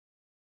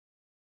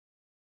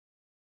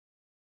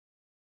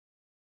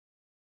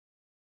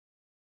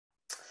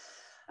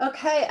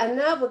Okay, and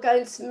now we're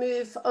going to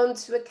move on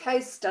to a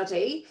case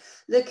study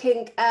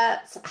looking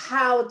at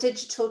how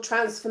digital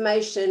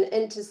transformation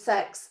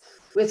intersects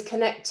with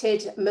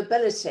connected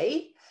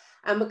mobility.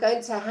 And we're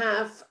going to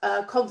have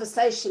a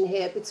conversation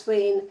here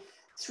between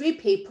three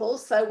people.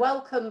 So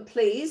welcome,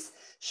 please,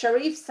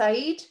 Sherif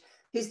Saeed,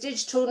 who's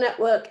Digital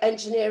Network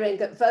Engineering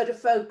at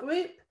Vodafone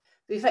Group,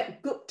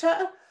 Vivek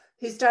Gupta,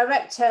 who's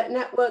Director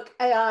Network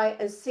AI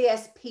and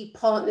CSP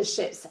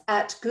Partnerships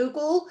at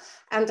Google,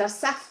 and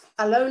Assaf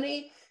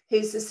Aloni,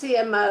 who's the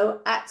CMO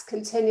at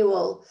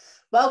Continual.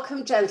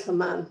 Welcome,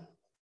 gentlemen.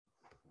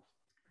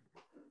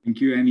 Thank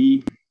you,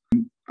 Annie.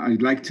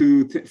 I'd like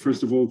to,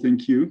 first of all,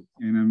 thank you.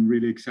 And I'm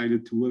really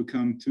excited to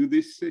welcome to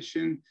this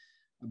session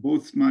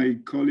both my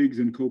colleagues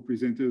and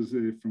co-presenters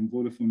from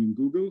Vodafone and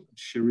Google.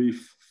 Sherif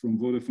from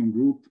Vodafone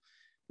Group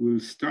will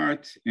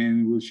start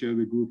and will share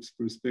the group's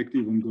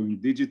perspective on going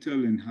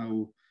digital and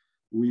how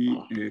we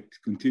at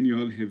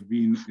Continual have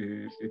been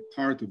a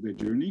part of that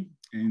journey.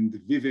 And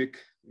Vivek,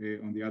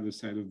 on the other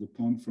side of the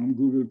pond from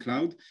Google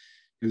Cloud,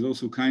 has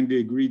also kindly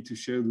agreed to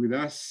share with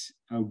us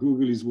how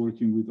Google is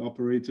working with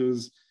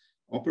operators,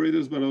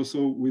 but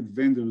also with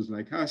vendors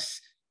like us,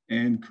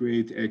 and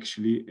create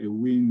actually a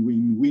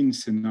win-win-win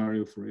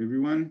scenario for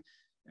everyone.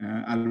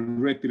 I'll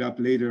wrap it up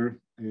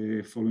later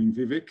following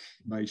Vivek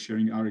by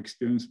sharing our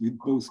experience with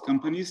both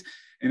companies.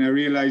 And I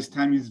realize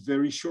time is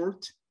very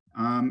short.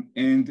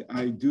 And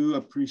I do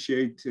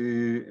appreciate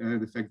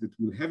the fact that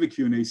we'll have a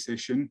Q&A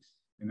session.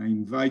 And I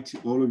invite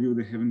all of you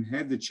that haven't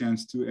had the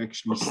chance to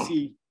actually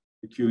see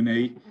the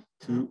Q&A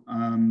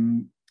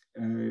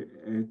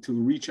to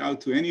reach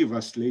out to any of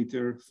us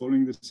later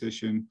following the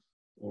session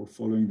or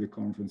following the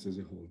conference as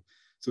a whole.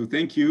 So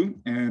thank you.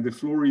 The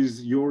floor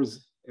is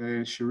yours,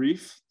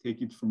 Sherif.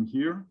 Take it from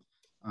here.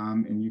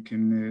 And you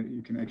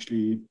can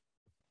actually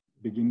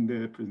begin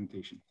the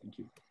presentation. Thank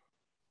you.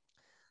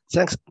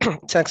 Thanks,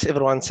 thanks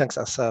everyone. Thanks,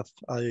 Assaf.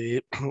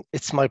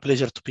 It's my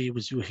pleasure to be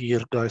with you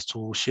here, guys,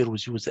 to share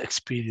with you the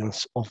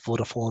experience of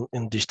Vodafone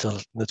in digital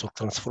network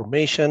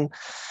transformation,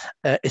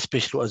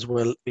 especially as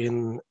well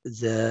in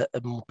the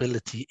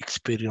mobility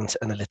experience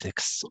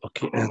analytics,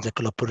 okay, and the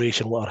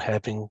collaboration we are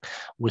having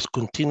with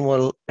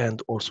Continual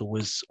and also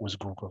with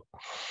Google.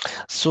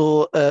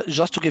 So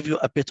just to give you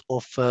a bit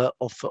of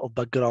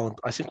background,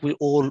 I think we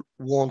all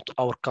want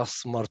our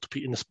customer to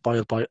be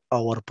inspired by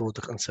our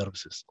product and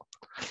services.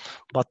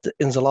 But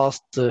in the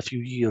last few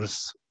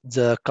years,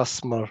 the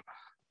customer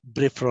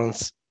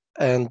preference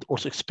and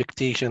also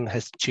expectation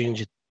has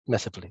changed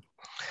massively.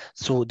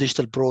 So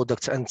digital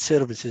products and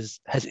services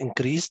has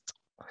increased.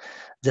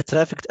 The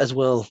traffic as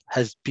well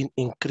has been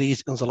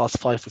increased in the last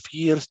 5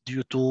 years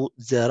due to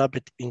the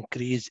rapid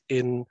increase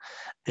in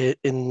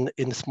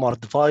smart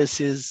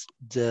devices,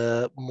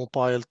 the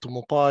mobile to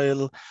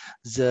mobile,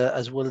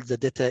 as well as the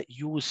data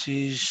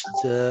usage,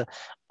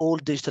 all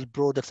digital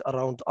products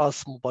around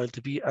us, mobile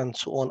TV, and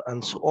so on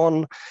and so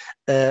on.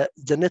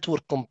 The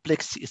network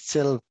complexity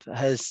itself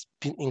has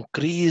been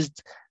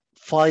increased.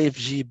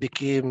 5G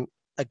became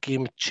a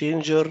game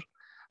changer.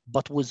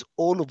 But with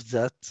all of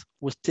that,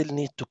 we still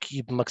need to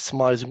keep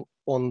maximizing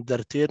on the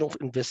return of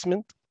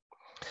investment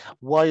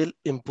while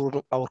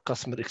improving our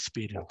customer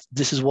experience.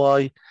 This is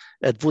why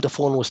at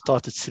Vodafone we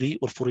started 3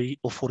 or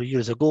 4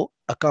 years ago,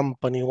 a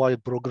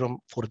company-wide program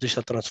for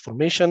digital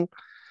transformation,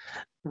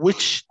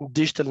 which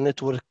digital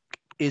network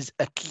is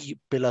a key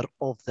pillar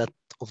of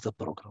the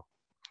program.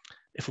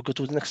 If we go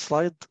to the next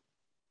slide.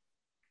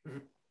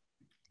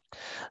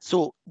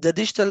 So the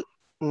digital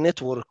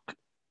network,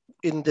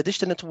 in the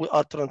digital network, we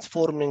are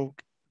transforming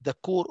the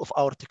core of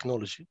our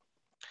technology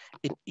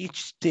in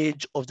each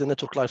stage of the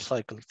network life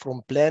cycle,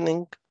 from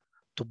planning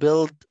to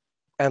build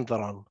and the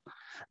run.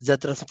 The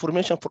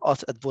transformation for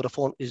us at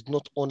Vodafone is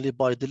not only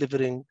by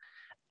delivering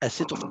a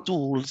set of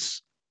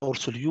tools or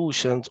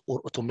solutions or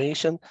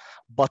automation,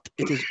 but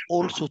it is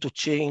also to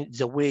change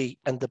the way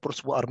and the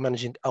process we are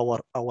managing our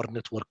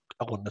network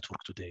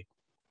today.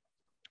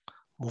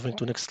 Moving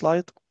to next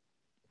slide.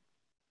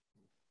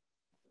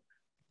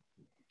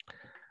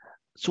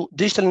 So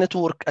digital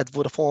network at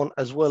Vodafone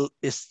as well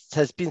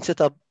has been set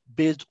up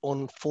based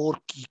on 4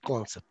 key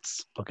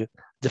concepts. Okay,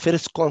 the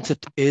first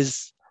concept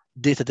is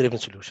data-driven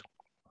solution.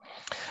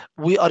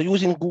 We are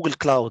using Google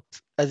Cloud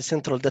as a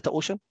central data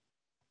ocean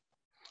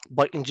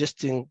by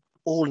ingesting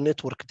all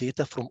network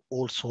data from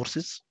all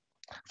sources,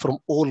 from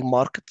all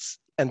markets,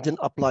 and then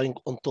applying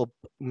on top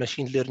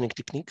machine learning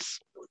techniques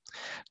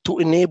to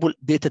enable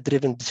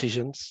data-driven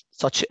decisions,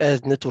 such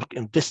as network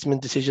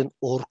investment decision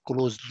or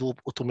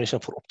closed-loop automation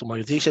for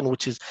optimization,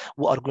 which is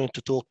we are going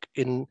to talk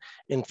in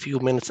few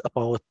minutes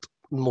about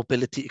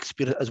mobility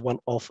experience as one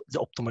of the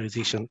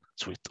optimization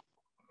suite.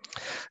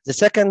 The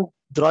second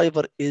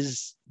driver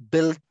is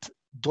build,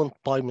 don't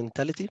buy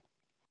mentality.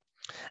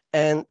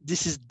 And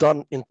this is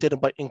done in turn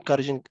by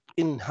encouraging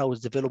in-house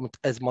development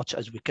as much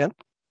as we can.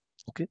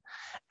 Okay,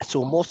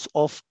 so most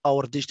of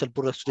our digital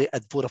products today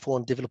at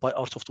Vodafone developed by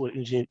our software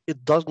engineer.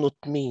 It does not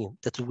mean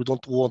that we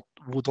don't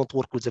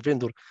work with the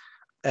vendor.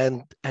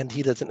 And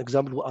here as an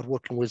example, we are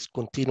working with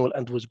Continual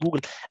and with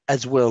Google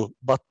as well.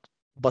 But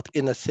but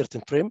in a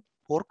certain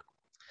framework.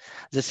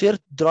 The third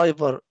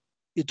driver,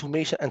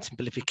 automation and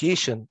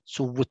simplification.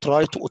 So we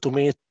try to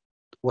automate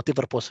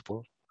whatever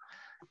possible.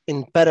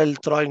 In parallel,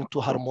 trying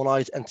to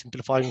harmonize and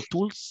simplifying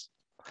tools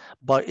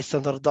by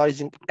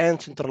standardizing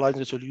and centralizing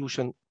the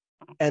solution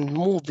and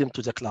move them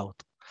to the cloud.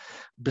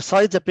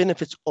 Besides the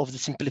benefits of the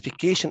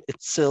simplification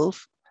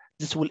itself,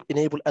 this will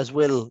enable as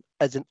well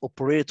as an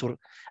operator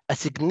a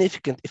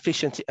significant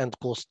efficiency and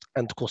cost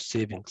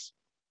savings.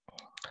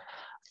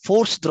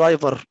 Fourth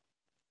driver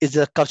is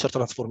the culture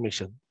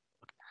transformation.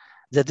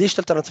 The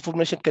digital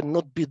transformation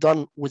cannot be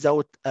done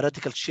without a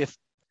radical shift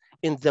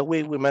in the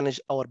way we manage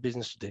our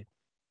business today.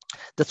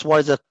 That's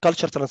why the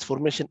culture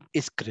transformation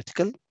is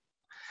critical.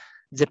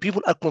 The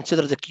people are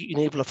considered the key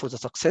enabler for the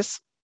success.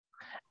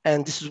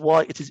 And this is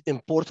why it is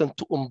important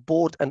to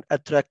onboard and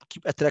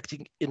keep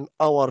attracting in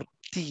our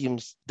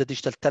teams the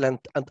digital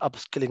talent and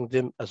upskilling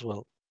them as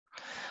well.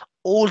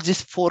 All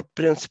these four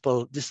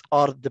principles, these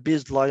are the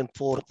baseline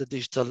for the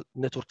digital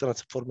network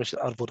transformation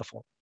at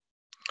Vodafone.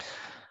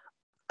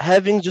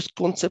 Having these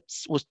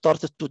concepts, we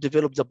started to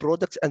develop the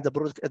products, and the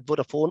product at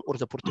Vodafone, or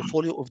the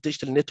portfolio of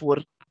digital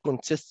network,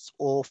 consists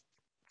of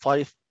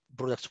 5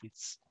 product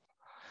suites: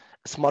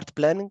 smart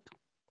planning,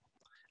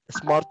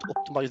 smart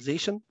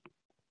optimization,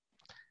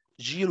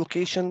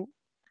 geolocation,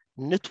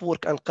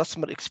 network and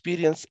customer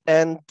experience,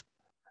 and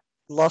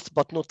last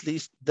but not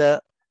least, the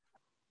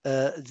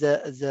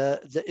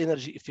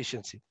energy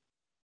efficiency.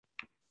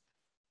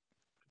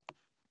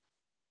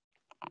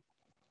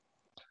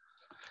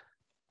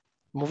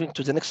 Moving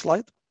to the next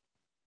slide.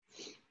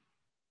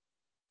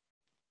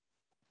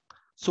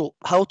 So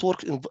how it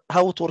works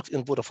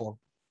in Vodafone.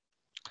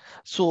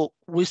 So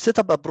we set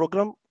up a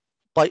program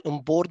by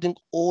onboarding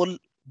all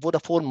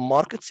Vodafone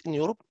markets in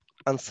Europe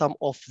and some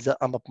of the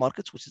AMAP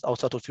markets, which is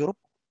outside of Europe.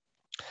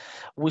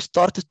 We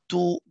started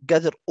to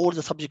gather all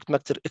the subject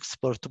matter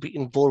experts to be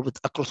involved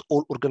across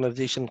all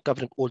organizations,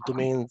 covering all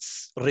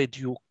domains: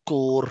 radio,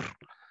 core,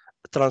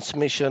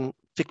 transmission,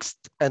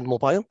 fixed, and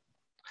mobile.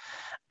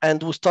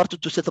 And we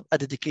started to set up a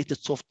dedicated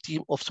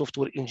team of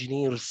software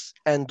engineers,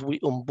 and we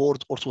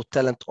onboard also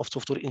talent of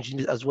software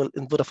engineers as well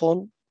in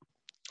Vodafone.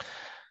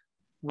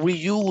 We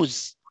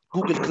use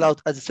Google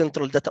Cloud as a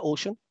central data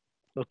ocean,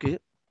 okay?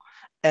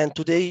 And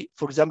today,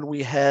 for example,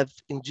 we have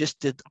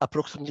ingested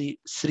approximately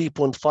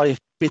 3.5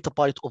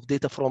 petabytes of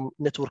data from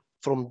network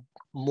from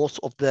most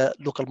of the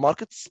local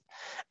markets.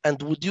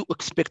 And we do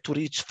expect to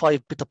reach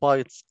 5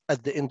 petabytes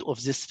at the end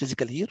of this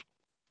fiscal year.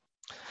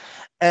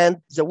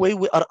 And the way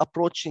we are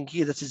approaching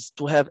here, that is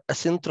to have a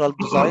central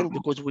design,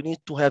 because we need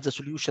to have the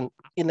solution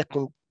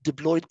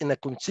deployed in a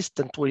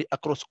consistent way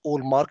across all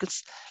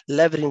markets,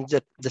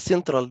 leveraging the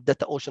central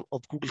data ocean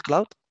of Google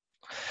Cloud.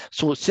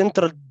 So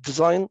central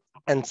design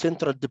and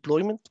central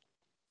deployment.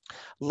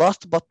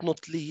 Last but not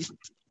least,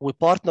 we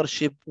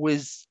partnership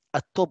with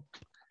a top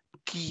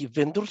key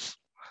vendors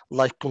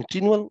like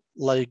Continual,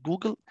 like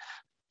Google,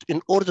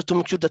 in order to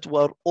make sure that we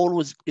are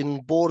always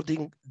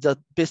onboarding the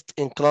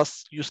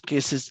best-in-class use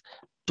cases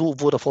to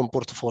Vodafone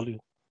portfolio.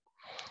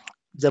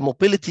 The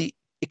mobility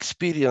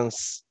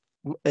experience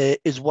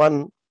is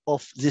one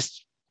of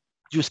these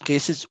use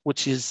cases,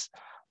 which is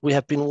we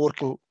have been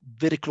working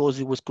very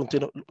closely with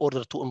Continual in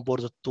order to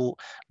onboard it to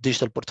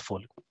digital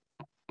portfolio.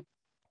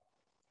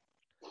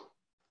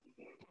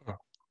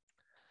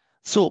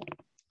 So,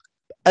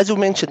 as you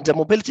mentioned, the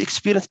mobility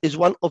experience is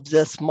one of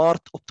the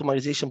smart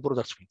optimization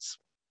product suites.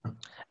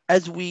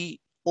 As we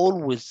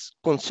always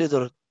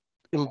consider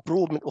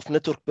improvement of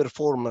network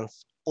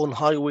performance on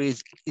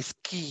highways is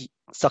key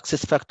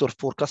success factor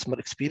for customer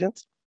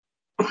experience.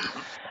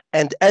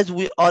 And as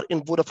we are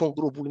in Vodafone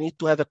Group, we need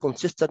to have a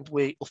consistent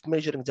way of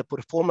measuring the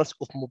performance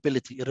of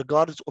mobility,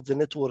 regardless of the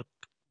network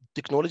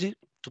technology,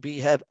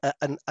 to have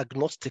an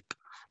agnostic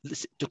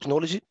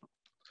technology.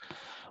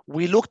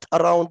 We looked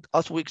around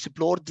as we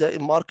explored the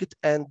market,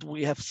 and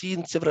we have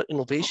seen several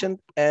innovations,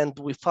 and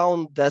we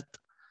found that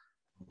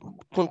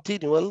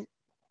Continual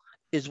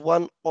is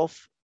one of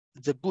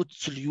the good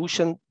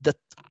solution that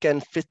can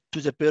fit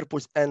to the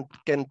purpose and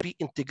can be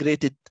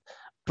integrated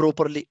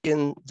properly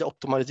in the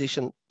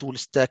optimization tool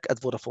stack at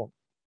Vodafone.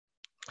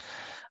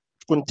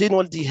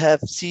 Continual,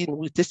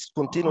 we tested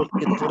Continual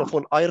in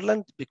Vodafone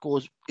Ireland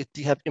because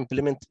they have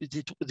implemented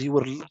it, they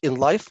were in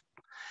live.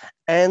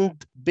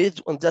 And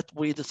based on that,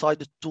 we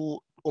decided to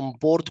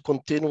onboard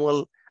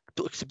Continual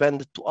to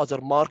expand it to other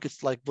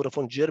markets like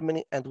Vodafone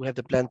Germany, and we have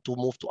the plan to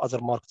move to other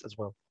markets as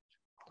well.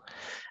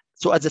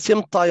 So at the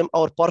same time,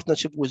 our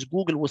partnership with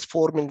Google was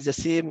forming the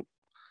same.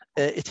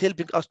 It's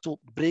helping us to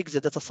break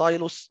the data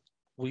silos.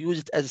 We use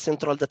it as a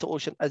central data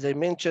ocean, as I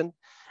mentioned,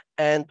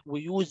 and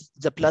we use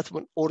the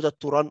platform in order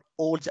to run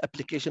all the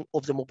application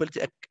of the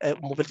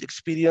mobility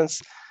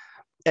experience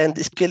and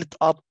scale it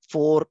up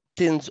for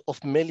tens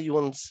of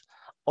millions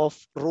of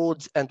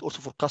roads and also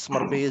for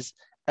customer base,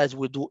 as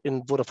we do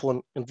in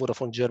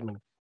Vodafone Germany.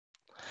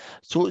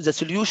 So the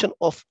solution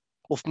of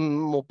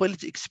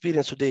mobility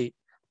experience today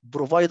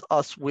provide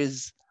us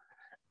with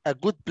a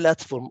good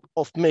platform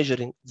of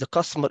measuring the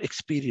customer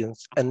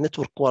experience and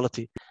network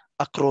quality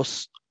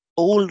across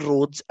all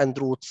roads and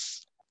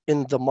routes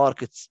in the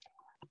markets,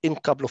 in a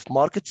couple of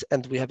markets,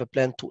 and we have a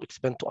plan to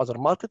expand to other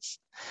markets.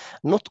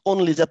 Not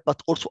only that,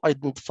 but also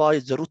identify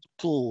the root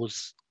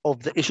cause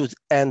of the issues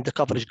and the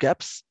coverage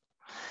gaps.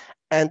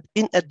 And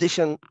in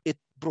addition, it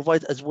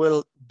provides as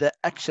well the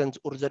actions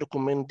or the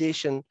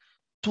recommendation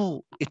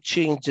to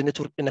change the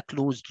network in a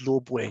closed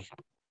loop way.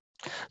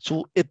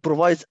 So it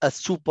provides a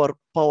super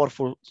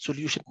powerful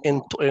solution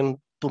end-to-end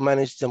to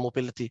manage the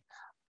mobility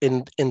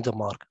in the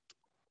market.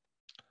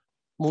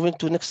 Moving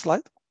to next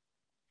slide.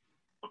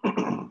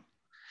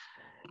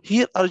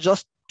 Here are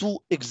just two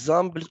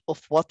examples of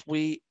what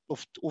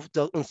of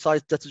the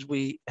insights that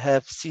we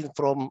have seen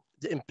from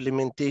the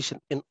implementation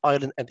in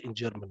Ireland and in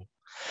Germany.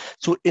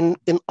 So in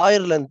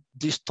Ireland,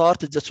 they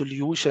started the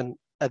solution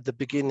at the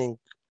beginning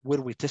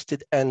where we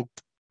tested, and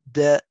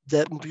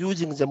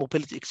using the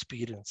mobility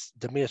experience,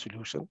 the MEA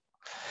solution,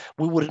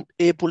 we were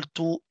able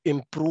to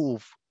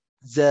improve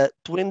the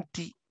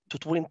 20 to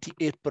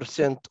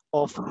 28%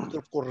 of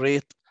intercall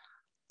rate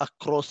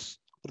across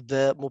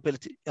the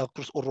mobility,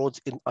 across all roads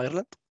in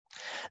Ireland.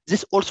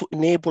 This also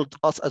enabled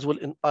us as well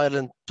in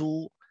Ireland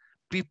to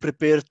be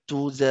prepared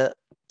to the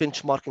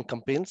benchmarking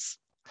campaigns,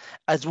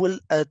 as well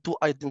as to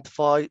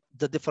identify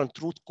the different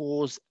root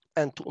cause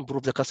and to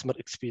improve the customer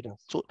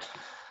experience. So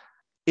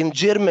in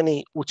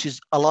Germany, which is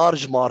a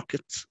large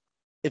market,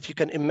 if you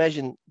can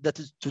imagine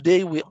that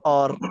today we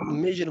are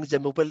measuring the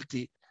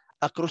mobility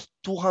across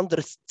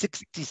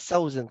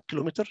 260,000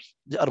 kilometers.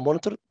 They are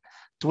monitored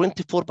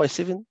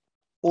 24/7,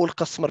 all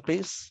customer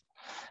base,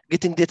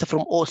 getting data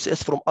from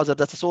OSS, from other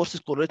data sources,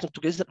 correlating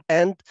together,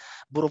 and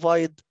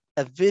provide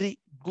a very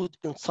good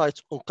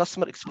insights on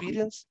customer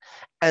experience,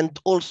 and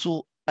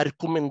also a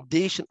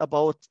recommendation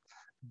about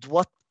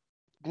what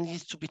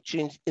needs to be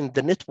changed in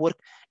the network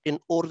in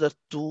order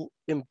to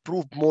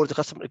improve more the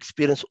customer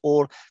experience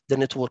or the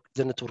network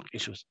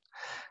issues.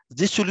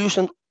 This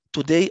solution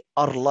today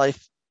are live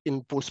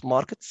in both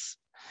markets,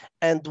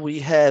 and we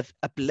have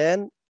a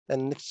plan,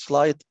 and next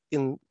slide,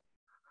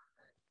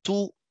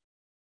 to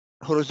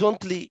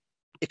horizontally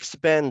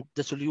expand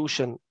the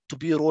solution to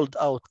be rolled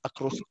out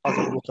across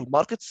other local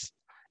markets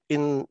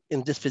in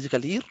this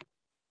fiscal year.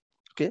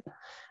 Okay,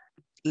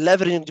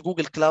 leveraging the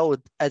Google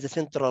Cloud as a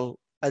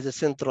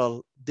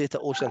central data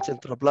ocean,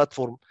 central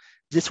platform.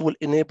 This will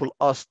enable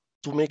us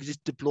to make this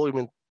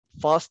deployment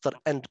faster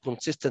and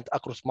consistent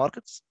across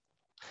markets.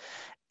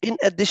 In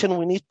addition,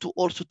 we need to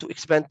also to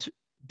expand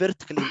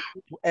vertically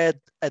to add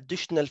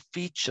additional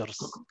features,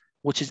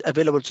 which is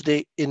available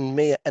today in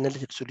MEA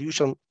analytics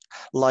solution,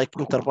 like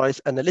enterprise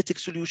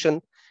analytics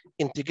solution,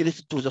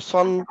 integrated to the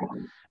sun,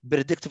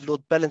 predictive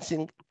load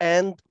balancing,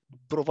 and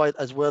provide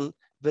as well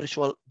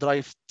virtual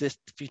drive test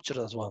feature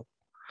as well.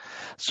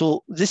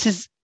 So this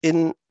is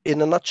in a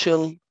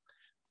nutshell,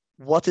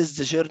 what is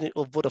the journey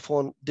of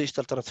Vodafone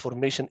digital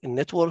transformation in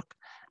network,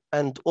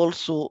 and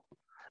also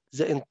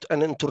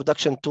an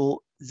introduction to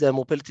the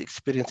mobility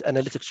experience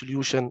analytics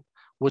solution,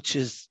 which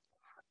is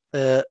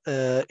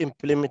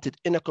implemented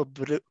in a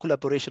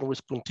collaboration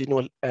with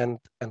Continual and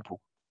Google.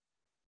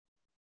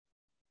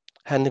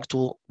 Handing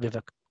to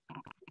Vivek.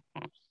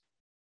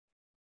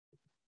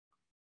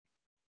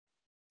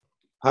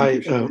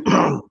 Hi.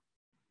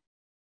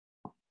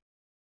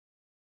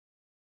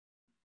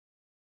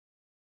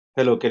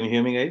 Hello, can you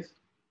hear me, guys?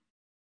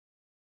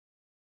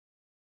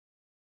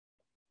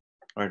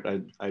 All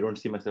right, I don't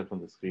see myself on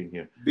the screen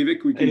here.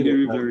 Vivek, we can hear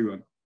you very well.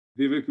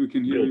 Vivek, we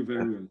can hear you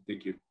very well.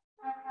 Thank you.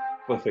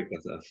 Perfect,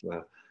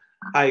 Assaf.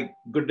 Hi,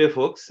 good day,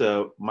 folks.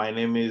 My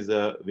name is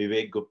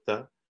Vivek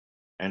Gupta,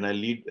 and I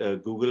lead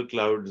Google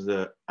Cloud's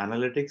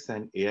analytics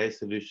and AI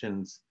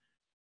solutions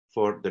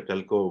for the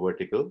telco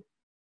vertical.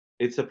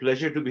 It's a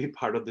pleasure to be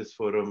part of this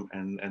forum,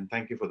 and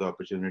thank you for the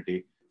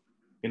opportunity.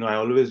 I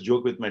always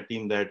joke with my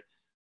team that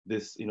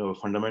this,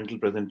 fundamental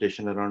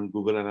presentation around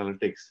Google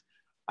Analytics,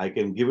 I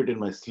can give it in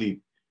my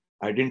sleep.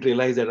 I didn't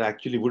realize that I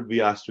actually would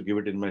be asked to give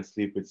it in my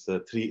sleep. It's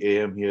 3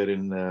 a.m. here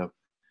in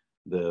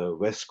the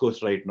West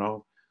Coast right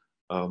now.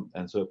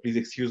 And so please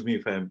excuse me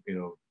if I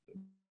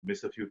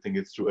miss a few things.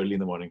 It's too early in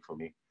the morning for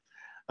me.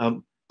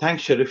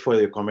 Thanks, Sherif, for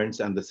your comments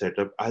and the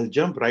setup. I'll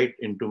jump right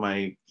into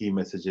my key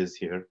messages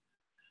here.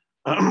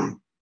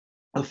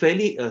 A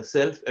fairly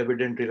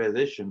self-evident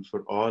realization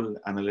for all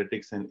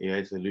analytics and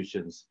AI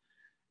solutions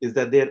is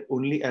that they're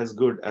only as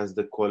good as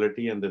the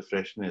quality and the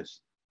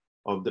freshness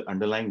of the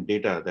underlying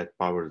data that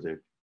powers it.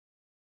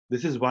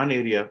 This is one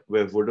area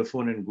where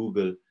Vodafone and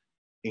Google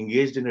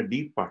engaged in a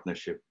deep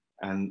partnership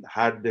and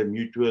had their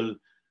mutual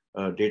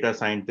data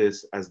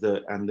scientists and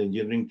the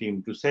engineering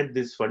team to set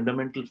this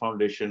fundamental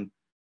foundation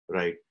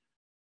right.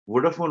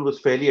 Vodafone was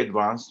fairly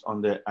advanced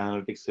on the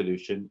analytics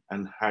solution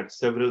and had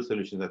several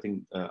solutions. I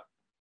think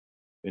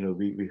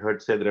we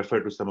heard Seth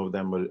refer to some of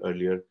them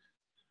earlier.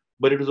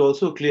 But it was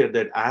also clear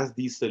that as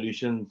these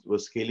solutions were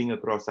scaling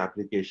across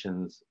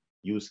applications,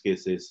 use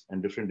cases,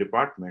 and different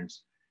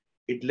departments,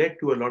 it led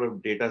to a lot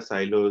of data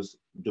silos,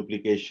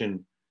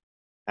 duplication,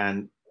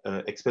 and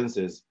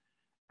expenses.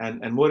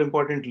 And more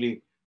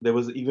importantly, there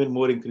was even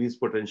more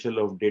increased potential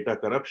of data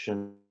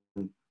corruption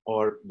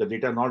or the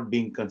data not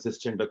being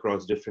consistent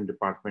across different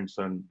departments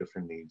and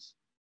different needs.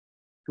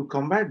 To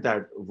combat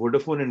that,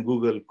 Vodafone and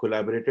Google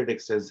collaborated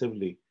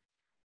extensively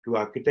to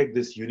architect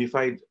this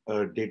unified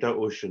data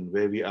ocean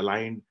where we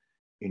aligned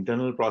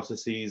internal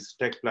processes,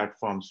 tech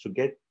platforms to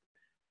get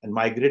and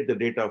migrate the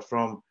data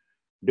from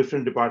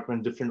different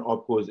departments, different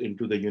opcos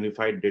into the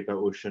unified data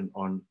ocean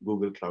on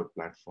Google Cloud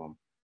Platform.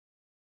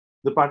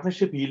 The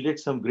partnership yielded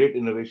some great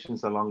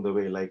innovations along the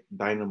way, like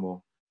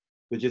Dynamo,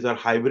 which is our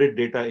hybrid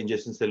data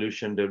ingestion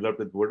solution developed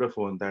with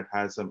Vodafone that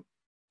has some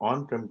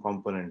on-prem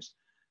components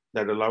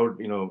that allowed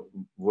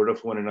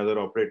Vodafone and other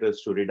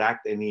operators to redact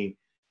any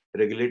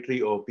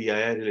regulatory or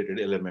PII-related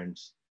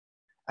elements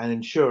and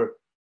ensure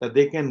that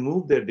they can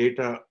move their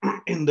data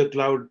in the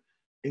cloud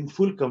in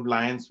full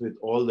compliance with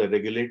all the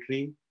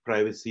regulatory,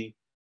 privacy,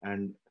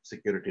 and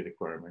security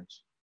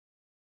requirements.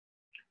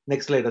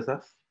 Next slide,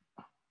 Assaf.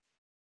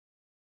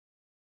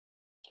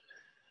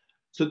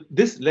 So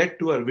this led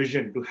to our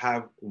vision to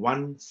have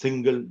one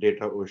single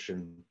data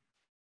ocean.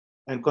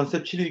 And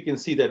conceptually, you can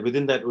see that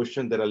within that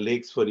ocean, there are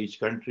lakes for each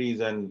countries.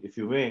 And if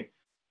you may,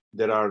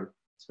 there are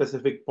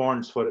specific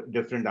ponds for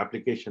different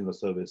applications or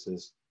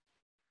services.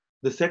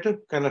 The setup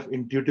kind of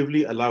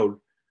intuitively allowed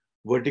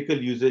vertical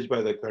usage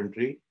by the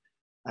country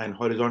and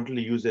horizontal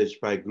usage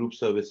by group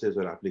services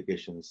or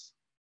applications.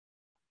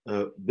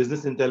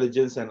 Business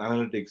intelligence and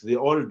analytics, they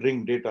all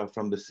bring data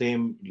from the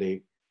same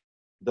lake.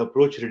 The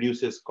approach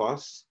reduces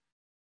costs,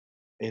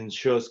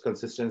 ensures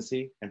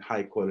consistency, and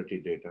high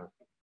quality data.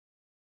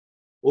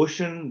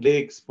 Ocean,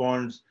 lakes,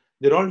 ponds,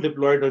 they're all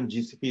deployed on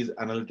GCP's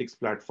analytics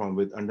platform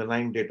with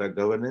underlying data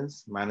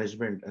governance,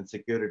 management, and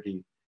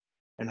security,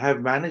 and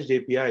have managed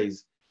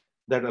APIs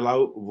that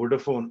allow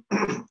Vodafone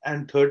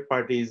and third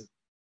parties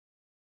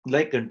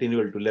like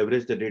Continual to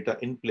leverage the data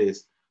in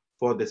place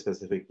for the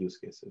specific use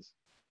cases.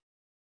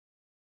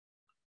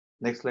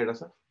 Next slide,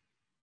 Assaf.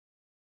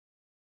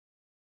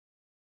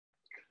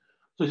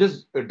 So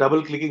just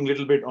double clicking a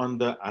little bit on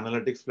the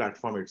analytics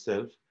platform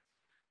itself.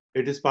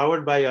 It is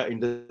powered by an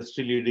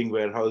industry-leading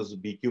warehouse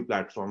BQ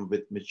platform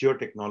with mature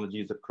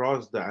technologies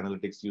across the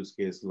analytics use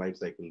case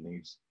lifecycle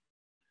needs.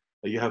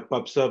 You have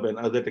PubSub and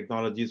other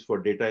technologies for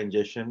data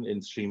ingestion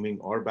in streaming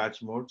or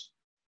batch modes,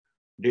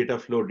 data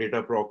flow,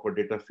 data proc, or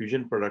data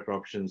fusion product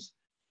options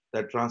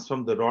that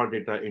transform the raw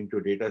data into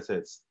data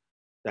sets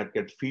that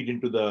get feed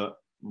into the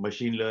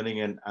machine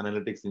learning and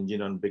analytics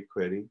engine on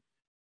BigQuery.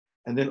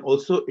 And then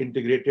also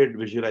integrated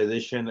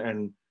visualization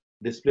and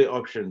display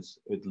options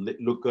with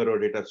Looker or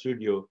Data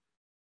Studio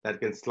that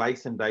can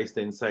slice and dice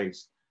the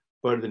insights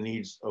per the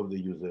needs of the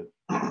user.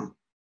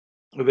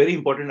 A very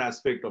important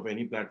aspect of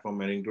any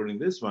platform, and including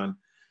this one,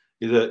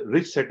 is a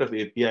rich set of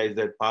APIs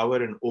that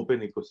power an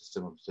open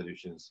ecosystem of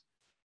solutions.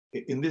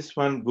 In this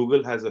one,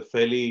 Google has a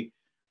fairly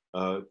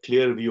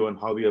clear view on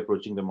how we are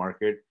approaching the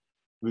market.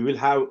 We will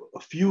have a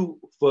few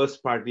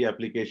first-party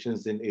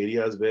applications in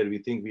areas where we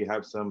think we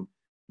have some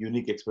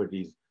unique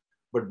expertise.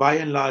 But by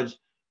and large,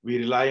 we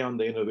rely on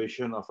the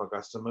innovation of our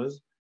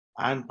customers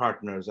and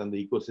partners and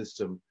the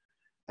ecosystem.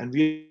 And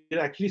we are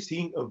actually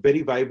seeing a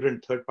very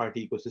vibrant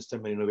third-party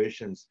ecosystem and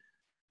innovations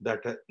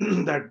that,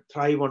 that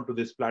thrive onto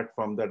this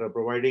platform that are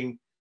providing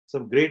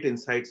some great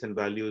insights and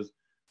values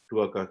to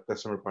our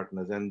customer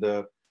partners. And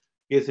the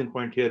case in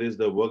point here is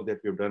the work that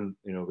we've done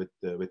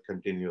with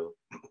Continual.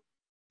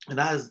 And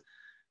as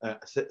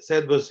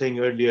Seth was saying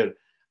earlier,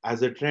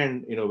 as a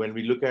trend, when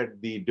we look at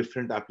the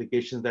different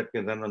applications that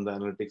can run on the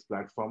analytics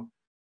platform,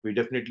 we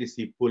definitely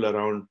see pull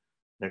around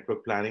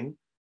network planning,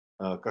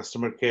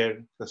 customer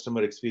care,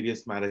 customer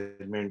experience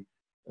management,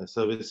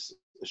 service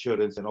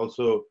assurance, and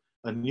also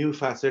a new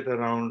facet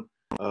around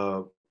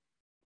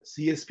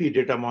CSP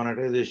data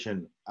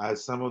monetization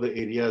as some of the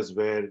areas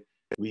where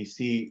we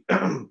see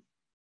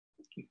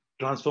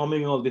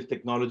transforming all this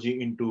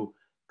technology into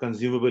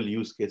consumable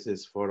use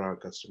cases for our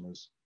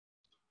customers.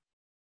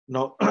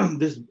 Now,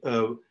 this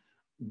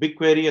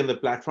BigQuery and the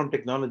platform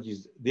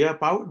technologies, they are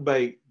powered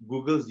by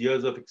Google's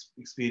years of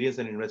experience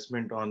and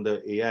investment on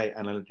the AI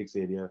analytics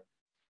area.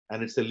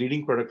 And it's a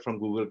leading product from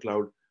Google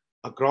Cloud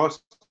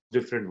across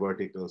different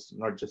verticals,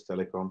 not just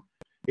telecom.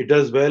 It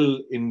does well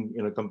in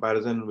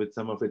comparison with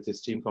some of its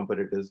esteemed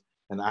competitors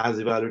and as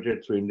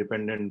evaluated through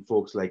independent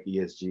folks like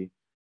ESG.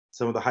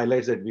 Some of the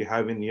highlights that we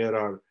have in here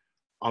are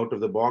out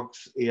of the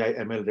box AI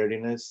ML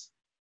readiness,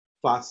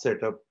 fast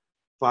setup,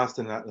 fast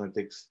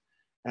analytics,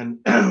 and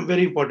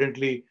very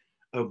importantly,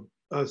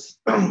 a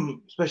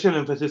special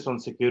emphasis on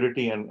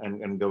security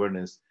and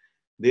governance.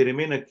 They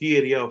remain a key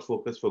area of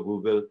focus for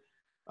Google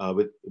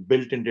with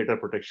built-in data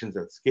protections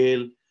at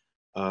scale,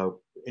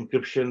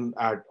 encryption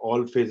at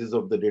all phases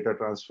of the data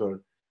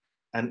transfer,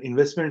 and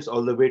investments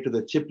all the way to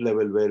the chip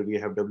level where we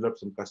have developed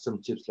some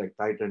custom chips like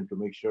Titan to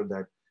make sure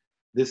that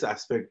this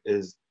aspect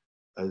is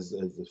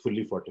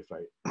fully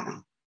fortified.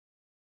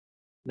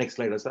 Next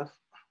slide, Assaf.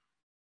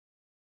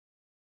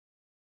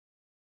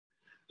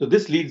 So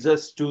this leads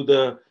us to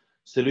the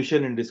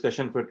solution in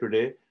discussion for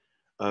today.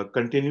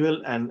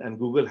 Continual and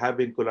Google have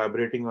been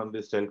collaborating on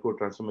this telco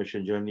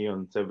transformation journey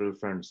on several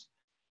fronts.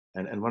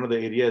 And one of the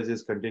areas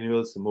is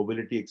continuous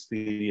mobility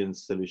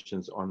experience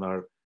solutions on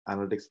our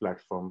analytics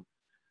platform.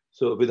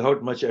 So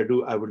without much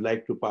ado, I would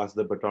like to pass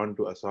the baton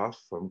to Assaf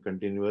from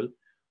Continual,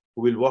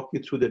 who will walk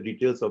you through the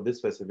details of this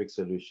specific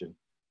solution.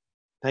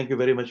 Thank you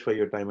very much for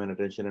your time and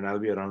attention, and I'll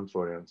be around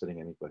for answering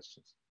any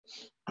questions.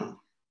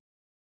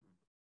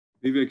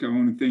 Vivek, I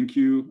want to thank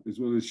you as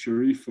well as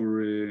Sherif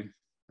for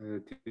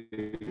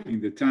taking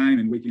the time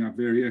and waking up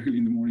very early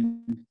in the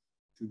morning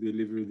to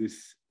deliver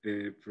this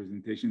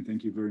presentation.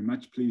 Thank you very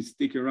much. Please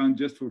stick around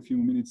just for a few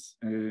minutes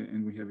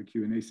and we have a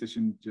Q&A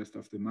session just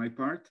after my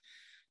part.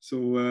 So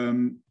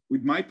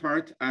with my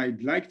part,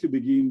 I'd like to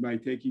begin by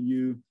taking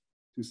you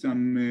to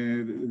some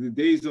the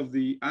days of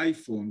the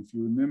iPhone. If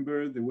you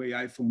remember the way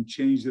iPhone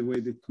changed the way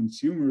that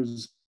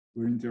consumers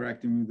were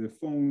interacting with their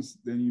phones,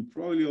 then you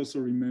probably also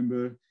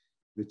remember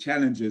the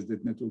challenges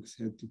that networks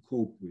had to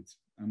cope with.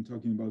 I'm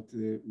talking about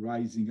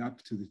rising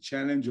up to the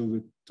challenge of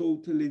a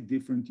totally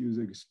different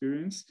user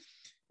experience.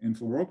 And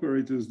for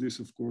operators, this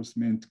of course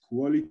meant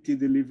quality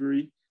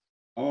delivery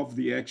of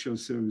the actual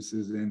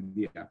services and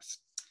the apps.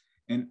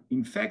 And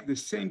in fact, the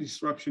same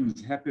disruption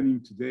is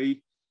happening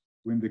today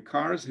when the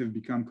cars have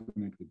become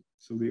connected.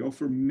 So they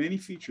offer many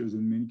features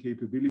and many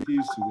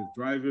capabilities to the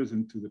drivers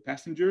and to the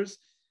passengers,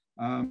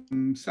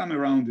 some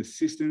around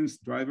assistance,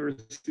 driver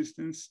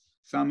assistance,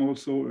 some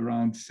also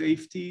around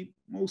safety,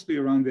 mostly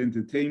around the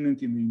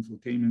entertainment in the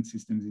infotainment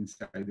systems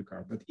inside the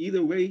car. But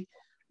either way,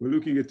 we're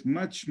looking at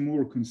much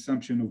more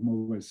consumption of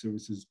mobile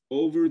services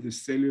over the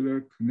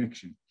cellular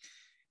connection.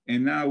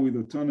 And now with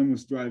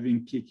autonomous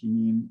driving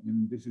kicking in,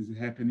 and this is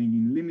happening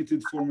in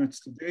limited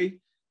formats today,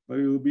 but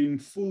it will be in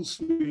full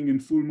swing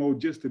and full mode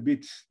just a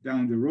bit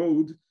down the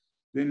road,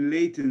 then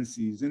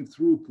latencies and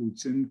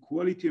throughputs and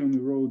quality on the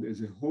road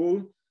as a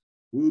whole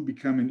will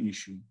become an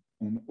issue.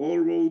 On all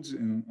roads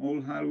and on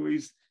all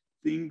highways,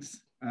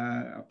 things,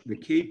 the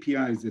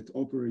KPIs that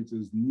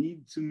operators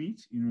need to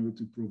meet in order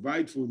to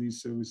provide for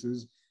these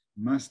services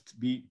must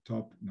be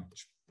top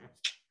notch.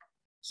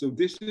 So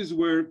this is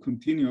where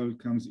Continual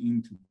comes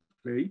into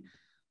play.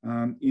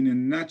 In a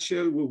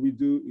nutshell, what we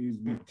do is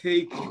we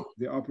take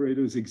the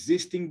operator's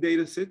existing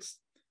data sets.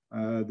 There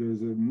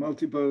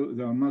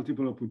are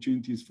multiple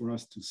opportunities for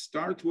us to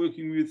start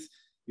working with,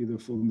 either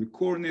from the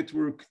core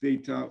network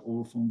data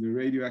or from the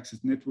radio access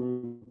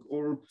network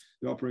or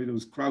the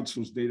operator's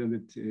crowdsourced data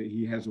that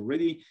he has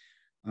already.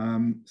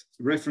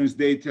 Reference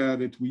data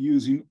that we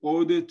use in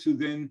order to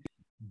then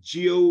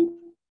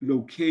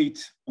geolocate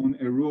on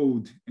a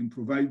road and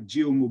provide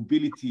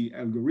geomobility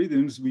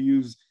algorithms. We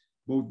use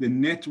both the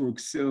network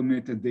cell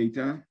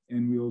metadata,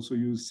 and we also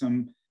use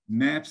some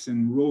maps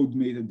and road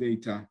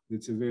metadata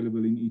that's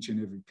available in each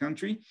and every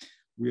country.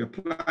 We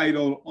apply it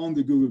all on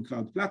the Google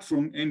Cloud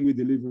Platform, and we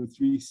deliver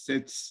 3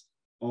 sets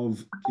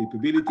of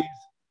capabilities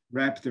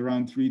wrapped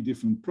around 3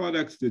 different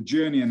products: the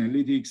journey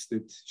analytics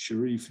that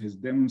Sherif has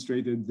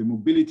demonstrated, the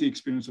mobility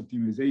experience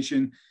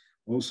optimization,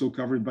 also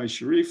covered by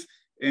Sherif,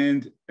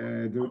 and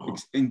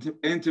the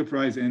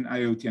enterprise and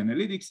IoT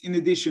analytics, in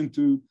addition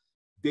to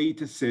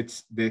data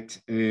sets that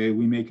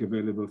we make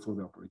available for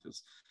the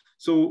operators.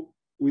 So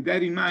with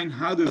that in mind,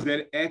 how does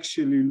that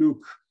actually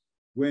look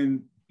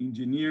when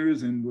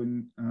engineers and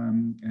when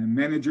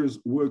managers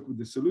work with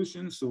the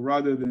solution? So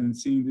rather than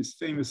seeing this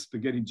famous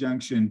spaghetti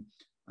junction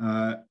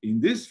in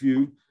this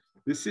view,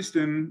 the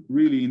system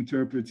really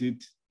interprets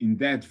it in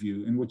that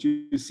view. And what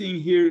you're seeing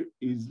here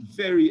is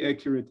very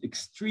accurate,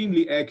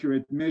 extremely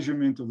accurate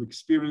measurement of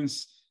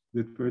experience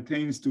that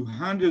pertains to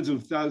hundreds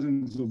of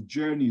thousands of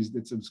journeys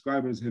that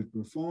subscribers have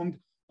performed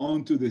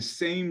onto the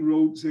same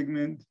road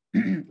segment,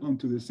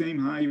 onto the same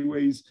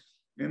highways,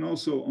 and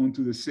also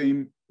onto the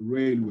same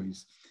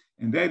railways.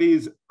 And that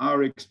is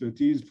our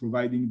expertise,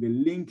 providing the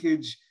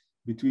linkage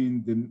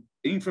between the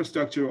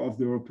infrastructure of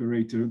the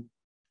operator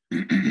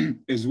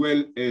as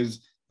well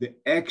as the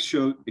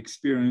actual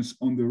experience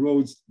on the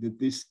roads that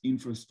this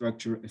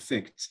infrastructure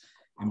affects.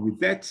 And with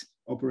that,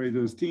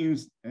 operators'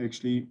 teams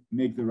actually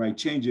make the right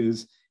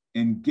changes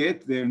and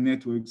get their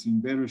networks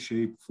in better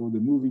shape for the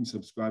moving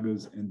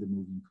subscribers and the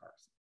moving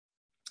cars.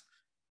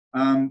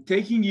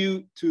 Taking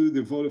you to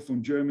the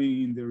Vodafone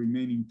journey in the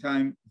remaining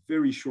time,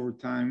 very short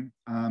time,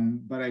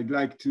 but I'd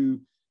like to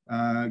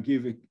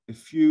give a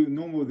few,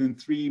 no more than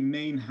 3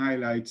 main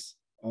highlights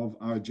of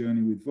our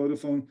journey with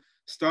Vodafone,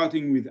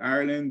 starting with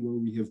Ireland, where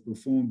we have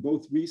performed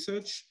both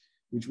research,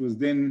 which was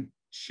then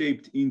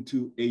shaped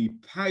into a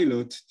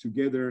pilot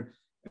together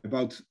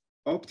about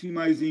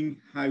optimizing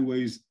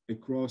highways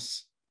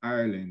across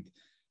Ireland.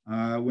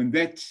 When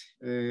that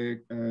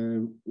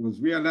was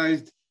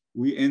realized,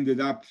 we ended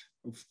up,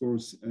 of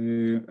course,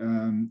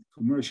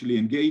 commercially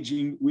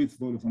engaging with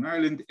Vodafone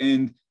Ireland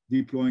and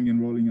deploying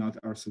and rolling out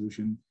our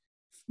solution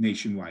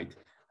nationwide,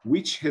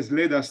 which has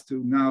led us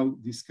to now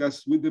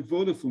discuss with the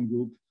Vodafone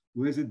Group,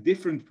 who has a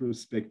different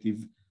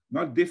perspective,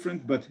 not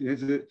different, but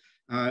has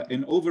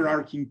an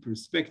overarching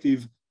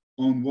perspective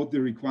on what the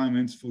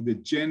requirements for the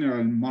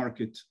general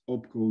market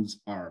opcos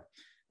are.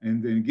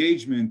 And the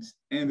engagement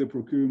and the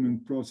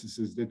procurement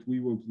processes that we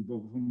work with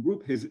Vodafone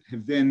Group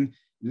have then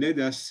led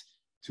us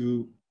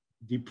to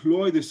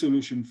deploy the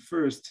solution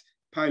first,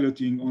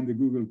 piloting on the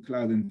Google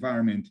Cloud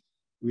environment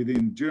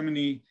within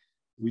Germany,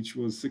 which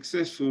was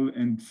successful,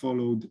 and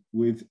followed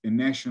with a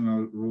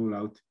national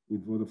rollout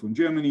with Vodafone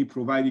Germany,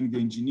 providing the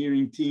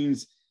engineering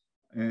teams,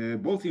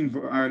 both in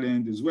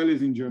Ireland as well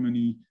as in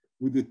Germany,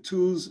 with the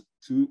tools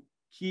to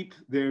keep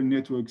their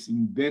networks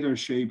in better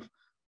shape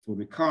for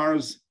the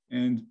cars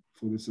and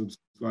for the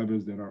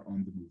subscribers that are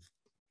on the move.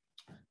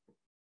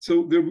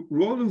 So the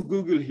role of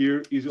Google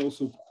here is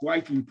also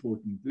quite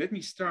important. Let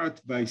me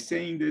start by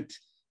saying that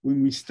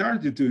when we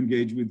started to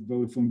engage with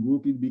Vodafone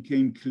Group, it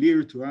became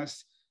clear to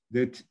us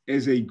that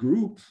as a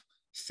group,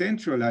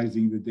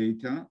 centralizing the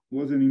data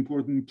was an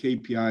important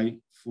KPI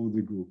for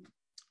the group.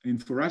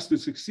 And for us to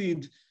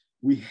succeed,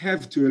 we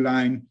have to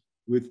align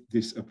with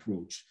this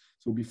approach.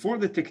 So before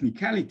the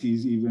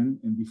technicalities even,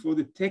 and before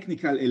the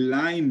technical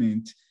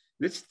alignment,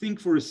 let's think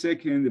for a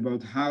second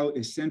about how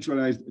a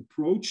centralized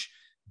approach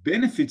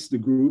benefits the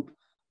group,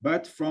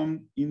 but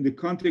in the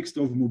context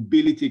of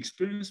mobility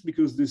experience,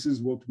 because this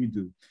is what we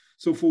do.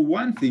 So for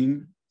one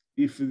thing,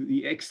 if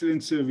the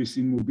excellent service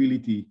in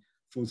mobility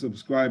for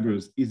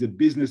subscribers is a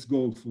business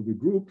goal for the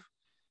group,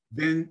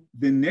 then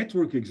the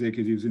network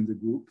executives in the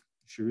group,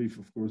 Sherif,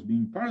 of course,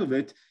 being part of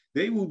it,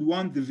 they would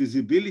want the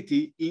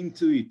visibility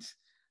into it.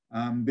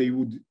 They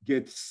would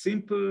get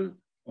simple,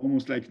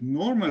 almost like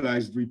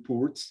normalized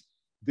reports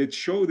that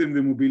show them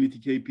the mobility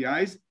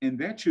KPIs, and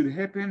that should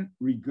happen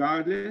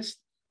regardless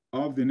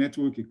of the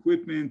network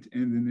equipment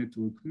and the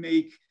network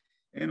make,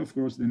 and of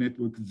course, the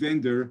network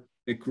vendor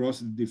across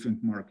the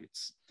different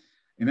markets.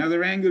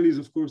 Another angle is,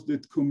 of course,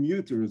 that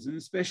commuters, and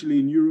especially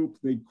in Europe,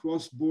 they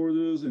cross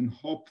borders and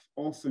hop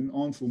off and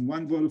on from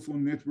one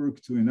Vodafone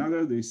network to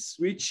another. They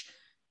switch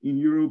in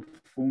Europe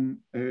from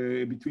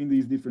between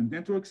these different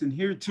networks. And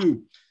here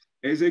too,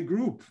 as a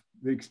group,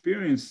 the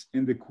experience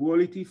and the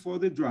quality for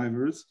the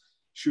drivers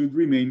should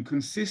remain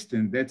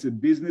consistent. That's a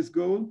business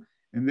goal,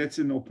 and that's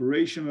an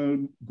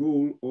operational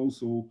goal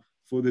also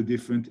for the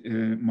different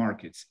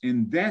markets.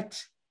 And that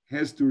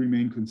has to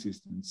remain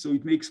consistent. So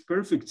it makes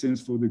perfect sense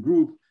for the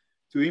group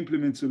to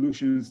implement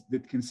solutions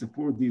that can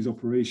support these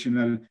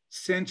operational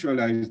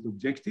centralized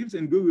objectives.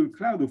 And Google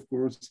Cloud, of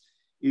course,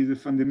 is a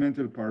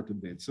fundamental part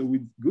of that. So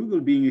with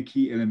Google being a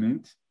key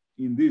element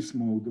in this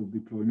mode of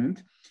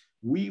deployment,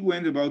 we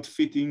went about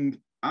fitting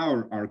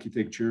our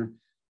architecture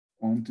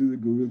onto the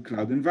Google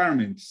Cloud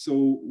environment.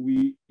 So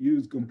we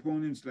use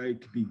components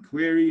like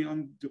BigQuery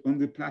on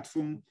the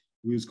platform.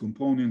 We use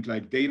components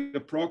like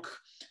Dataproc.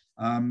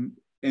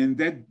 And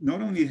that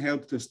not only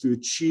helped us to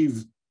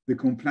achieve the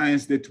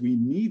compliance that we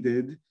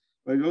needed,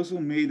 but it also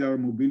made our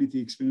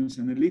mobility experience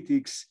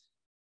analytics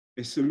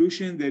a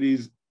solution that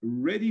is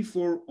ready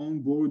for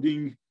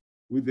onboarding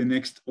with the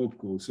next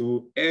OpCo.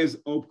 So as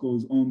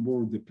OpCos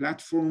onboard the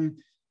platform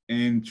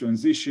and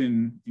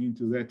transition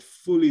into that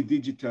fully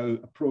digital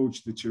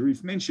approach that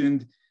Sherif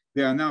mentioned,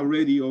 they are now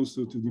ready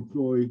also to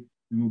deploy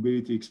the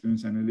mobility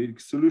experience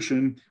analytics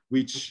solution,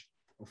 which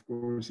of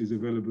course is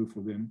available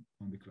for them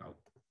on the cloud.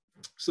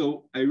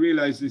 So I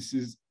realize this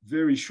is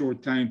very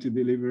short time to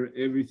deliver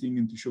everything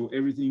and to show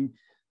everything.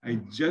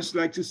 I'd just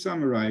like to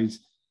summarize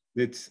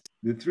that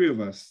the three of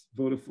us,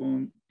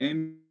 Vodafone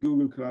and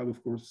Google Cloud,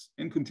 of course,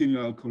 and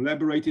Continual,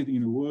 collaborated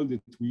in a world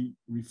that we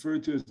refer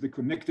to as the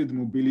connected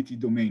mobility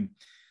domain.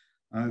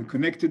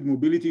 Connected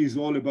mobility is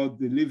all about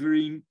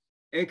delivering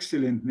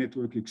excellent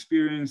network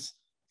experience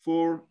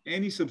for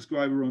any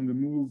subscriber on the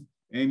move,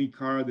 any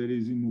car that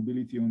is in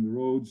mobility on the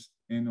roads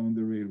and on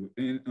the railway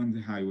and on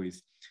the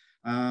highways.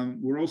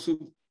 We're also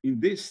in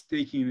this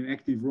taking an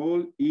active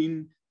role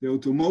in the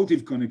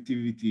automotive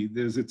connectivity.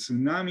 There's a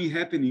tsunami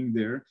happening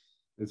there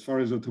as far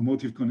as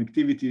automotive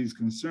connectivity is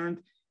concerned,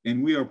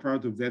 and we are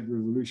part of that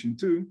revolution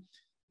too.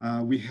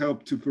 We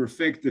help to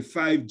perfect the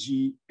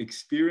 5G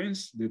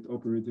experience that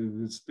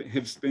operators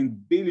have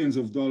spent billions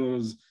of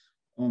dollars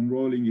on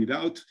rolling it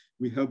out.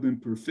 We help them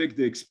perfect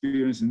the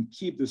experience and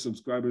keep the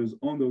subscribers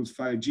on those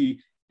 5G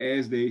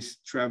as they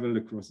travel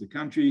across the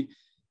country.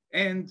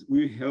 And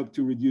we help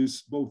to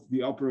reduce both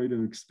the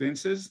operator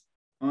expenses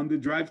on the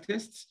drive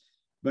tests.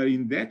 But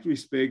in that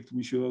respect,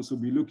 we should also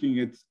be looking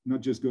at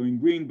not just going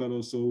green, but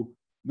also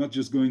not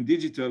just going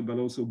digital, but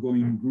also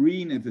going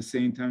green at the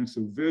same time.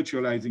 So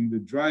virtualizing the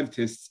drive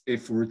tests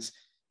efforts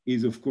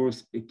is, of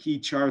course, a key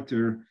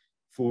charter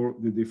for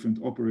the different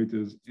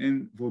operators,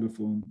 and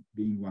Vodafone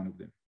being one of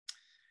them.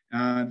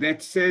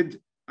 That said,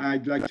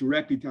 I'd like to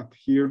wrap it up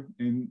here.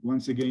 And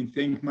once again,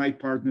 thank my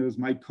partners,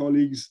 my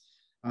colleagues,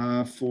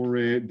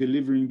 for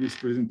delivering this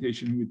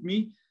presentation with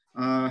me.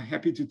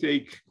 Happy to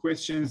take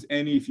questions,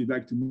 Annie, if you'd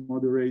like to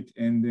moderate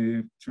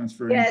and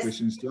transfer any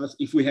questions to us,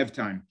 if we have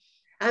time.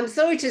 I'm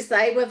sorry to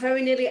say we're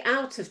very nearly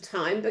out of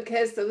time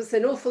because there was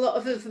an awful lot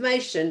of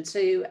information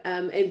to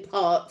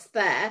impart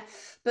there.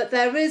 But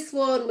there is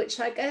one which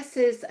I guess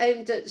is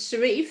aimed at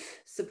Sherif,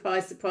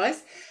 surprise,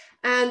 surprise.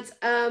 And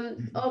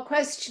our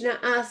questioner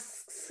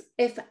asks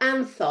if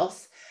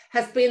Anthos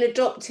has been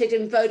adopted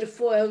in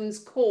Vodafone's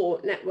core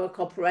network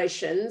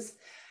operations,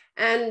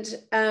 and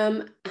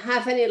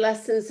have any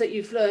lessons that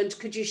you've learned,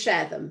 could you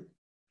share them?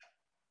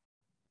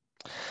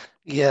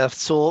 Yeah,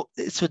 so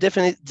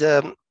definitely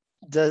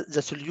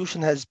the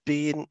solution has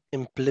been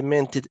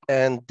implemented,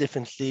 and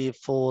definitely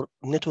for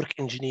network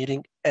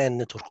engineering and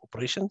network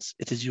operations.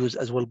 It is used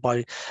as well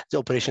by the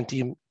operation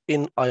team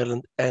in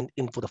Ireland and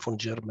in Vodafone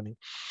Germany.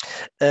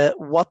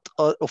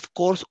 Of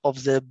course,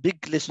 of the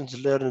big lessons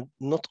learned,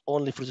 not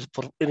only for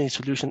any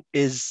solution,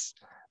 is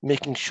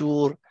making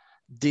sure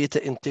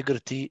data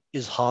integrity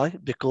is high,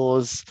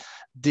 because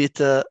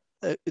the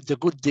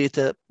good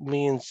data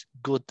means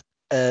good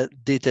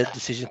data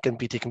decision can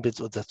be taken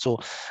based on that. So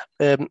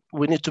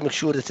we need to make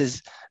sure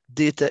that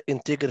data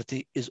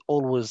integrity is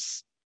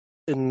always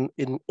in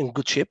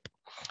good shape,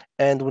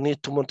 and we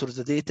need to monitor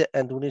the data,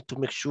 and we need to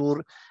make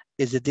sure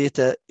the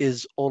data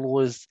is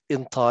always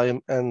in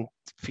time and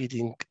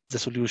feeding the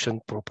solution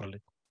properly.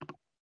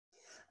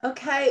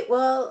 Okay,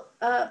 well,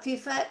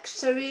 Vivek,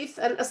 Sherif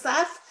and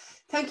Assaf,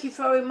 thank you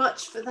very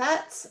much for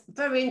that.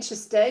 Very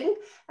interesting.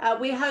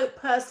 We hope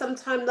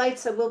sometime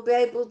later we'll be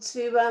able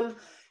to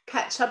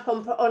catch up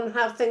on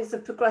how things are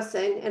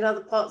progressing in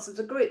other parts of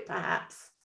the group, perhaps.